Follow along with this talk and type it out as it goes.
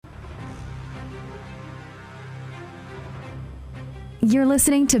You're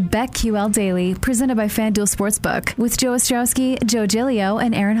listening to BetQL Daily, presented by FanDuel Sportsbook, with Joe Ostrowski, Joe Giglio,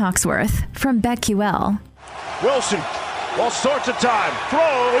 and Aaron Hawksworth from BetQL. Wilson, all sorts of time,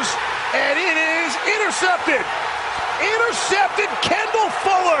 throws, and it is intercepted. Intercepted. Kendall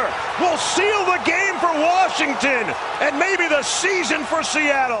Fuller will seal the game for Washington and maybe the season for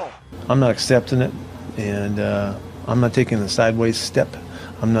Seattle. I'm not accepting it, and I'm not taking a sideways step.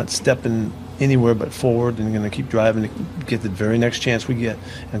 I'm not stepping anywhere but forward, and going to keep driving to get the very next chance we get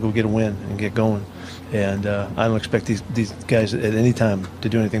and go get a win and get going. And I don't expect these guys at any time to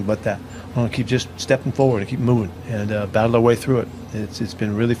do anything but that. I want to keep just stepping forward and keep moving and battle our way through it. It's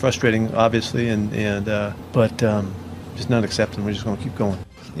been really frustrating, obviously, but just not accepting. We're just going to keep going.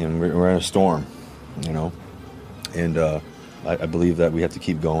 And we're in a storm, and I believe that we have to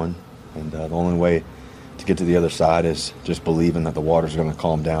keep going. And the only way to get to the other side is just believing that the water's going to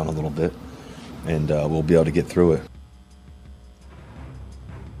calm down a little bit, and we'll be able to get through it.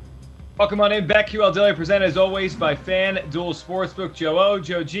 Welcome on in. BetQL Daily, presented as always by FanDuel Sportsbook. Joe O,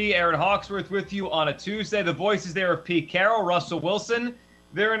 Joe G, Aaron Hawksworth with you on a Tuesday. The voices there of Pete Carroll, Russell Wilson.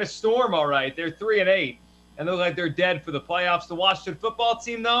 They're in a storm, all right. They're 3-8, and they look like they're dead for the playoffs. The Washington football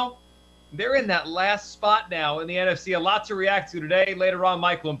team, though, they're in that last spot now in the NFC. A lot to react to today. Later on,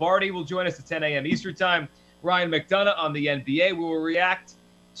 Mike Lombardi will join us at 10 a.m. Eastern Time. Ryan McDonough on the NBA. We will react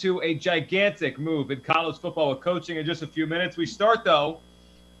to a gigantic move in college football with coaching in just a few minutes. We start, though,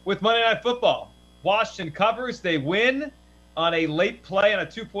 with Monday Night Football. Washington covers. They win on a late play on a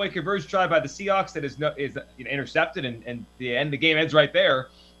two-point conversion try by the Seahawks that is intercepted, and the game ends right there.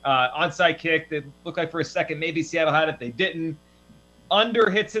 Onside kick. That looked like for a second maybe Seattle had it. They didn't. Under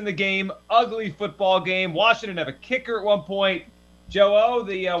hits in the game. Ugly football game. Washington have a kicker at one point. Joe O,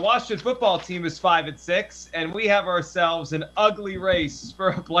 the Washington football team is 5-6, and we have ourselves an ugly race for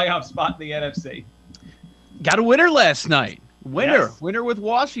a playoff spot in the NFC. Got a winner last night. Winner Yes. with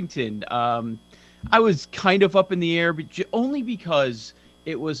Washington. I was kind of up in the air, but only because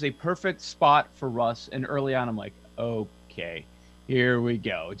it was a perfect spot for Russ. And early on, I'm like, okay, here we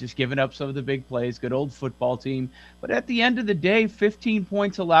go. Just giving up some of the big plays. Good old football team. But at the end of the day, 15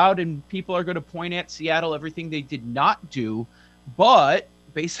 points allowed, and people are going to point at Seattle everything they did not do. But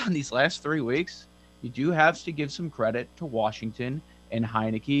based on these last 3 weeks, you do have to give some credit to Washington and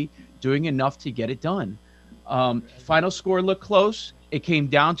Heineke doing enough to get it done. Final score looked close. It came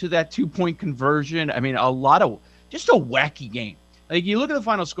down to that 2-point conversion. I mean, just a wacky game. Like, you look at the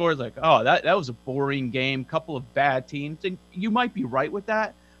final score, it's like, oh, that was a boring game, couple of bad teams. And you might be right with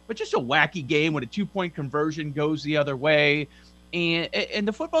that, but just a wacky game when a 2-point conversion goes the other way. And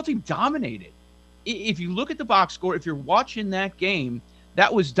the football team dominated. If you look at the box score, if you're watching that game,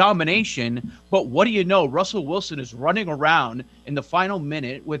 that was domination. But what do you know? Russell Wilson is running around in the final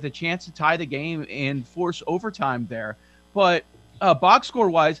minute with a chance to tie the game and force overtime there. But box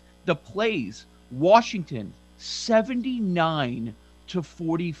score-wise, the plays, Washington,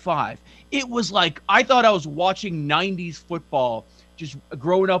 79-45. It was like, I thought I was watching 90s football, just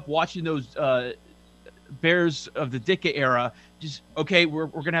growing up watching those Bears of the Ditka era. Just, okay, we're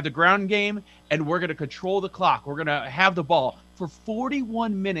going to have the ground game, and we're going to control the clock. We're going to have the ball for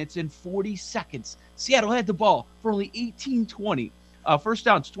 41 minutes and 40 seconds. Seattle had the ball for only 18-20. First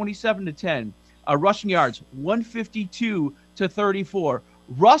downs, 27-10. Rushing yards, 152-34.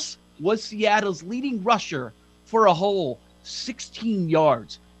 Russ was Seattle's leading rusher for a whole 16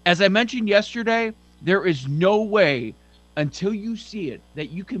 yards. As I mentioned yesterday, there is no way until you see it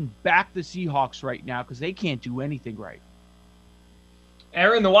that you can back the Seahawks right now, because they can't do anything right.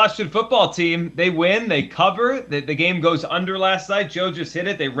 Aaron, the Washington football team, they win, they cover. The game goes under last night. Joe just hit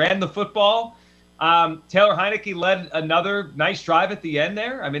it. They ran the football. Taylor Heineke led another nice drive at the end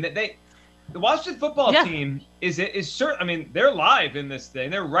there. I mean, the Washington football team is certain. I mean, they're live in this thing.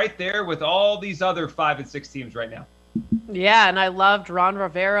 They're right there with all these other 5-6 teams right now. Yeah, and I loved Ron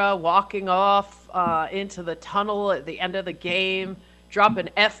Rivera walking off into the tunnel at the end of the game, dropping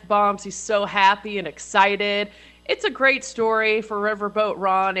F-bombs. He's so happy and excited. It's a great story for Riverboat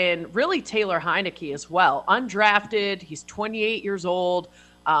Ron and really Taylor Heineke as well. Undrafted, he's 28 years old.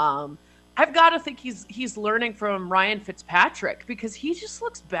 I've got to think he's learning from Ryan Fitzpatrick, because he just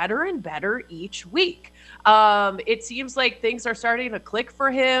looks better and better each week. It seems like things are starting to click for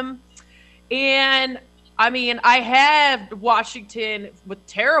him. And I mean, I had Washington with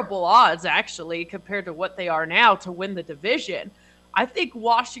terrible odds, actually, compared to what they are now to win the division. I think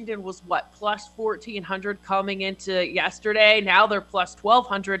Washington was, plus 1,400 coming into yesterday. Now they're plus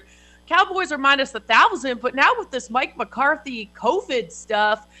 1,200. Cowboys are minus 1,000, but now with this Mike McCarthy COVID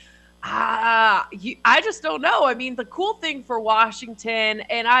stuff, I just don't know. I mean, the cool thing for Washington,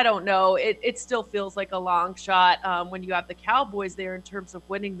 and I don't know, it still feels like a long shot when you have the Cowboys there in terms of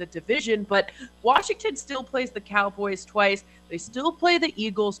winning the division, but Washington still plays the Cowboys twice. They still play the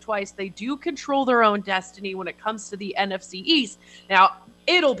Eagles twice. They do control their own destiny when it comes to the NFC East. Now,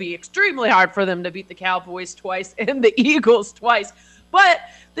 it'll be extremely hard for them to beat the Cowboys twice and the Eagles twice, but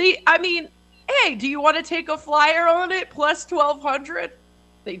hey, do you want to take a flyer on it? Plus 1,200?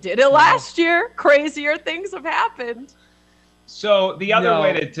 They did it last year. Crazier things have happened. So the other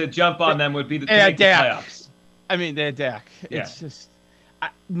way to jump on them would be to make the playoffs. I mean, they're Dak. It's just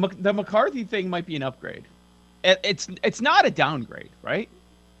the McCarthy thing might be an upgrade. It's not a downgrade, right?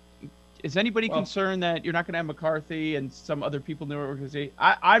 Is anybody concerned that you're not going to have McCarthy and some other people in the organization?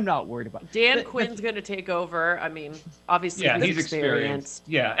 I'm not worried about it. Dan Quinn's going to take over. I mean, obviously, he's experienced.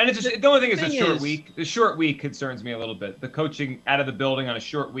 Yeah, and it's just the only thing is a short week. The short week concerns me a little bit. The coaching out of the building on a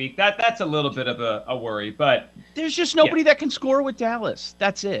short week, that's a little bit of a worry. But there's just nobody that can score with Dallas.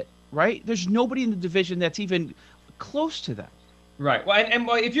 That's it, right? There's nobody in the division that's even close to that. Right. Well, and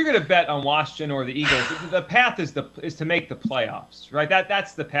if you're going to bet on Washington or the Eagles, the path is to make the playoffs, right?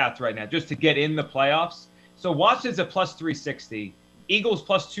 That's the path right now, just to get in the playoffs. So Washington's a plus 360, Eagles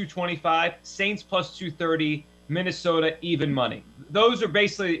plus 225, Saints plus 230, Minnesota even money. Those are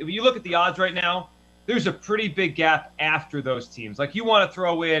basically, if you look at the odds right now, there's a pretty big gap after those teams. Like you want to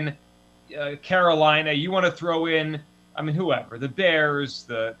throw in Carolina, you want to throw in, whoever, the Bears,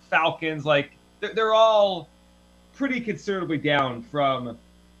 the Falcons, like they're all pretty considerably down from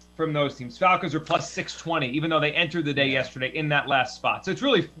those teams. Falcons are plus 620, even though they entered the day yesterday in that last spot. So it's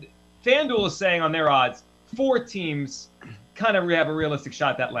really, FanDuel is saying on their odds, 4 teams kind of have a realistic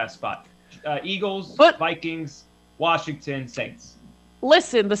shot at that last spot. Eagles, Vikings, Washington, Saints.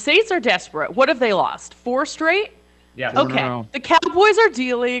 Listen, the Saints are desperate. What have they lost? 4 straight? Yeah. Okay. The Cowboys are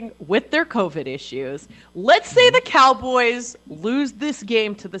dealing with their COVID issues. Let's say the Cowboys lose this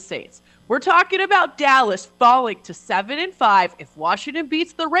game to the Saints. We're talking about Dallas falling to 7-5. If Washington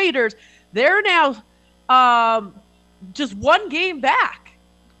beats the Raiders, they're now just 1 game back.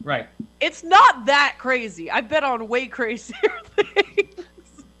 Right. It's not that crazy. I bet on way crazier things.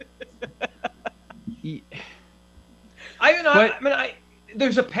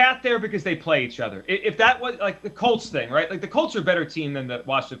 There's a path there because they play each other. If that was like the Colts thing, right? Like the Colts are a better team than the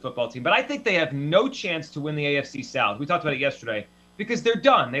Washington football team, but I think they have no chance to win the AFC South. We talked about it yesterday. Because they're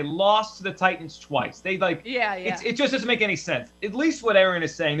done. They lost to the Titans twice. It just doesn't make any sense. At least what Aaron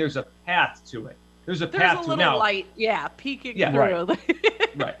is saying, there's a path to it. There's a path to it now. Light, peeking through.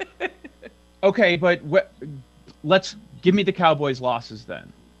 Right. Okay, but let's give me the Cowboys' losses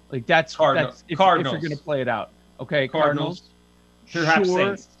then. Like that's Cardinals. If you're going to play it out. Okay, Cardinals. Perhaps sure,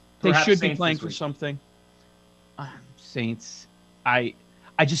 Saints. They should be playing for something. Saints. I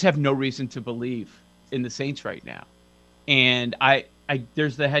just have no reason to believe in the Saints right now. And I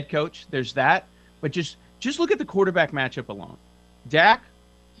there's the head coach, there's that, but just look at the quarterback matchup alone. Dak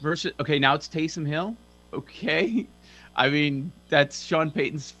versus now it's Taysom Hill. Okay. I mean, that's Sean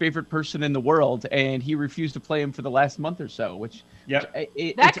Payton's favorite person in the world, and he refused to play him for the last month or so, which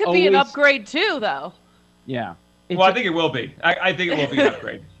that could be an upgrade too, though. Yeah. I think it will be. I think it will be an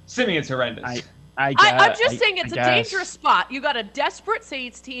upgrade. Simeon's horrendous. I'm just saying it's a dangerous spot. You got a desperate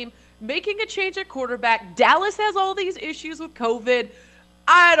Saints team making a change at quarterback. Dallas has all these issues with COVID.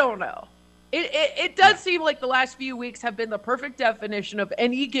 I don't know. It does seem like the last few weeks have been the perfect definition of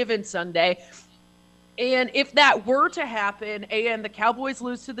any given Sunday. And if that were to happen and the Cowboys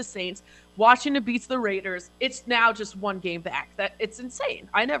lose to the Saints, Washington beats the Raiders, it's now just 1 game back. It's insane.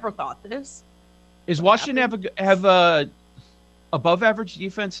 I never thought this. Is Washington have a above average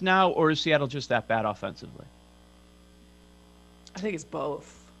defense now, or is Seattle just that bad offensively? I think it's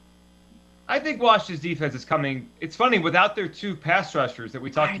both. I think Washington's defense is coming. It's funny, without their 2 pass rushers that we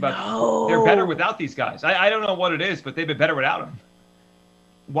talked about, they're better without these guys. I don't know what it is, but they've been better without them.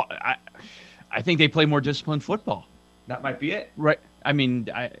 Well, I think they play more disciplined football. That might be it. Right. I mean,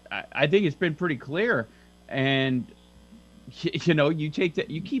 I think it's been pretty clear. And, you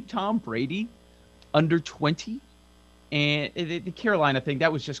keep Tom Brady under 20. And the Carolina thing,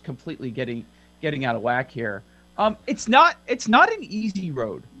 that was just completely getting out of whack here. It's not an easy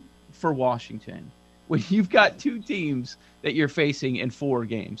road for Washington when you've got 2 teams that you're facing in 4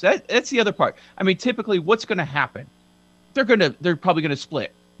 games. That's the other part. I mean, typically what's going to happen? They're probably going to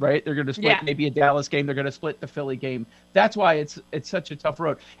split, right? They're going to split maybe a Dallas game. They're going to split the Philly game. That's why it's such a tough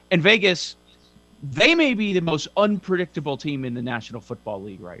road. And Vegas, they may be the most unpredictable team in the National Football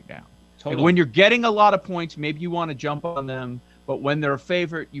League right now. Totally. Like when you're getting a lot of points, maybe you want to jump on them, but when they're a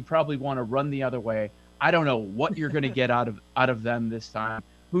favorite, you probably want to run the other way. I don't know what you're going to get out of them this time.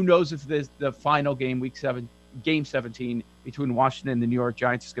 Who knows if the final game, game 17 between Washington and the New York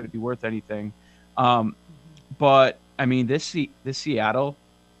Giants is going to be worth anything. But I mean, this Seattle,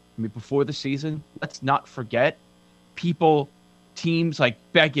 I mean, before the season, let's not forget teams like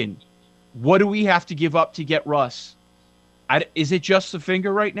begging, what do we have to give up to get Russ? Is it just the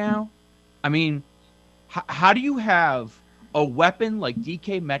finger right now? I mean, how do you have a weapon like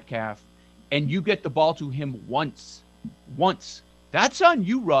DK Metcalf and you get the ball to him once? That's on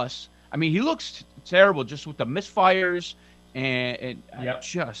you, Russ. I mean, he looks terrible just with the misfires and Yep.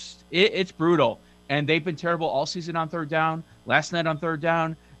 It's brutal. And they've been terrible all season on third down. Last night on third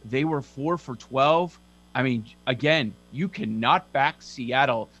down, they were 4 for 12. I mean, again, you cannot back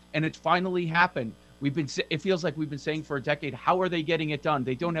Seattle, and it's finally happened. It feels like we've been saying for a decade, how are they getting it done?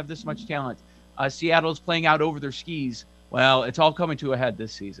 They don't have this much talent. Seattle's playing out over their skis. Well, it's all coming to a head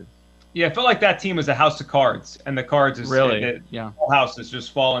this season. Yeah, it felt like that team was a house of cards, and the cards is Really? the whole house is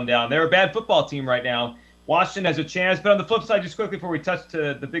just falling down. They're a bad football team right now. Washington has a chance, but on the flip side, just quickly before we touch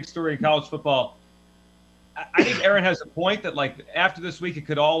to the big story in college football, I think Aaron has a point that, like, after this week, it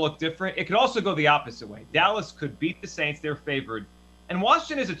could all look different. It could also go the opposite way. Dallas could beat the Saints; they're favored, and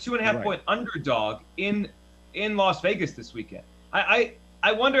Washington is a 2.5-point underdog in Las Vegas this weekend.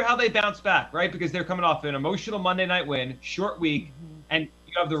 I wonder how they bounce back, right? Because they're coming off an emotional Monday night win, short week, and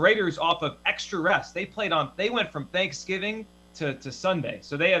you have the Raiders off of extra rest. They went from Thanksgiving to Sunday,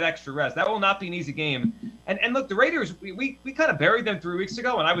 so they have extra rest. That will not be an easy game. And look, the Raiders, we kind of buried them 3 weeks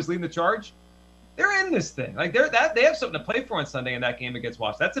ago when I was leading the charge. They're in this thing. Like they have something to play for on Sunday in that game against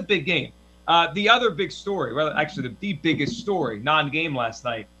Washington. That's a big game. The other big story, well, actually the biggest story, non-game last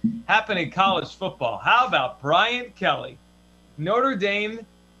night, happened in college football. How about Brian Kelly? Notre Dame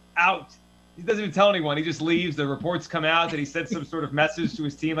out. He doesn't even tell anyone. He just leaves. The reports come out that he sent some sort of message to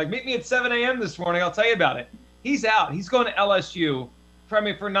his team, like, meet me at 7 a.m. this morning. I'll tell you about it. He's out. He's going to LSU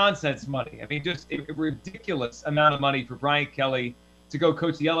for nonsense money. I mean, just a ridiculous amount of money for Brian Kelly to go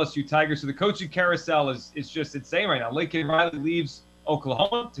coach the LSU Tigers. So the coaching carousel is just insane right now. Lincoln Riley leaves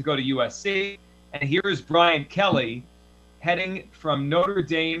Oklahoma to go to USC. And here is Brian Kelly heading from Notre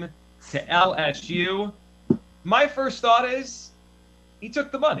Dame to LSU. My first thought is he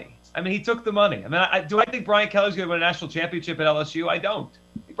took the money. I mean, he took the money. I mean, do I think Brian Kelly's going to win a national championship at LSU? I don't.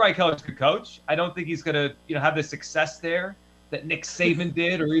 I think Brian Kelly's a good coach. I don't think he's going to, have the success there that Nick Saban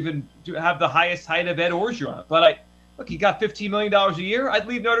did, or even have the highest height of Ed Orgeron. But look, he got $15 million a year. I'd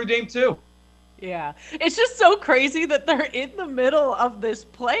leave Notre Dame too. Yeah, it's just so crazy that they're in the middle of this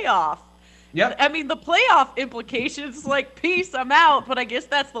playoff. Yep. I mean, the playoff implications, like, peace, I'm out. But I guess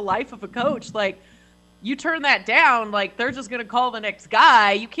that's the life of a coach. Like, you turn that down, like, they're just going to call the next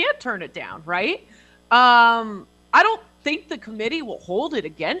guy. You can't turn it down, right? I don't think the committee will hold it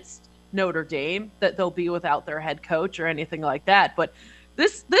against Notre Dame that they'll be without their head coach or anything like that. But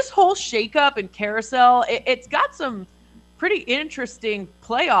this whole shakeup and carousel, it's got some pretty interesting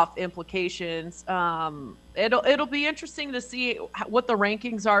playoff implications. It'll be interesting to see what the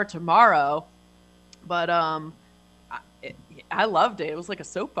rankings are tomorrow. But I loved it. It was like a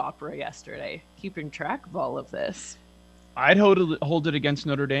soap opera yesterday, keeping track of all of this. I'd hold it against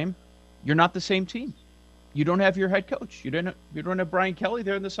Notre Dame. You're not the same team. You don't have your head coach. You don't have Brian Kelly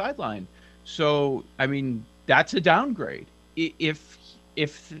there in the sideline. So, I mean, that's a downgrade. If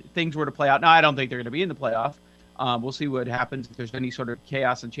things were to play out, now I don't think they're going to be in the playoff. We'll see what happens if there's any sort of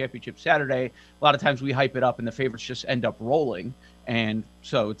chaos on Championship Saturday. A lot of times we hype it up and the favorites just end up rolling. And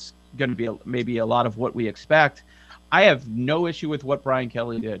so it's going to be maybe a lot of what we expect. I have no issue with what Brian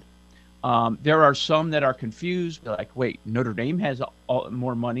Kelly did. There are some that are confused. They're like, wait, Notre Dame has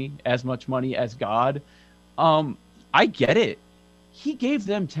more money, as much money as God. I get it. He gave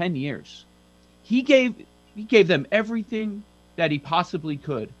them 10 years. He gave them everything that he possibly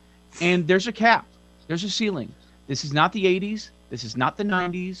could. And there's a cap. There's a ceiling. This is not the 80s. This is not the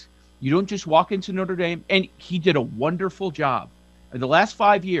 90s. You don't just walk into Notre Dame. And he did a wonderful job. In the last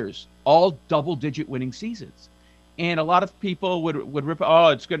 5 years, all double-digit winning seasons. And a lot of people would rip,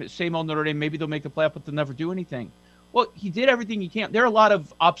 it's going to same old Notre Dame. Maybe they'll make the playoff, but they'll never do anything. Well, he did everything he can. There are a lot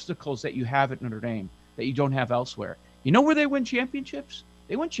of obstacles that you have at Notre Dame that you don't have elsewhere. You know where they win championships?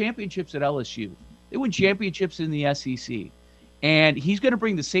 They win championships at LSU. They win championships in the SEC. And he's going to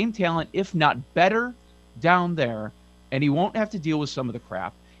bring the same talent, if not better, down there. And he won't have to deal with some of the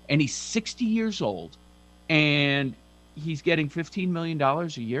crap. And he's 60 years old. And he's getting $15 million a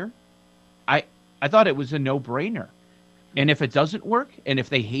year. I thought it was a no-brainer. And if it doesn't work, and if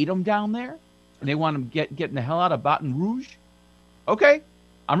they hate him down there, and they want him getting the hell out of Baton Rouge, okay,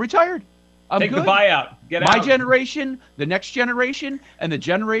 I'm retired. I'm Take good. the buyout. Get My out. generation, the next generation, and the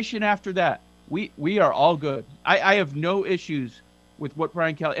generation after that. We are all good. I have no issues with what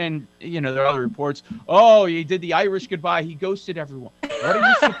Brian Kelly, and there are other reports. Oh, he did the Irish goodbye. He ghosted everyone.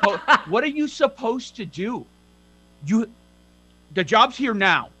 What are you supposed to do? The job's here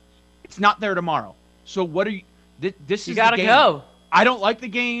now. It's not there tomorrow. So what are you? This You is gotta the game. go. I don't like the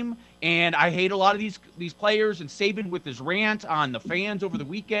game, and I hate a lot of these players. And Saban with his rant on the fans over the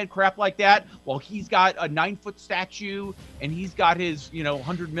weekend, crap like that. While he's got a 9-foot statue and he's got his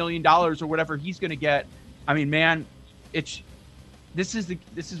 $100 million or whatever he's going to get. I mean, man, this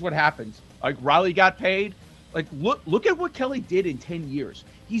is what happens. Like Riley got paid. Like look at what Kelly did in 10 years.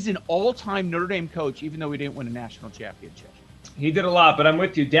 He's an all-time Notre Dame coach, even though he didn't win a national championship. He did a lot, but I'm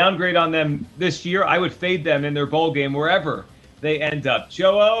with you. Downgrade on them this year. I would fade them in their bowl game wherever they end up.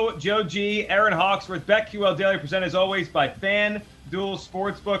 Joe O, Joe G, Aaron Hawksworth, BetQL Daily, presented as always by FanDuel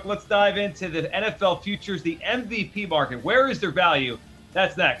Sportsbook. Let's dive into the NFL futures, the MVP market. Where is their value?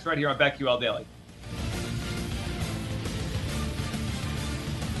 That's next, right here on BetQL Daily.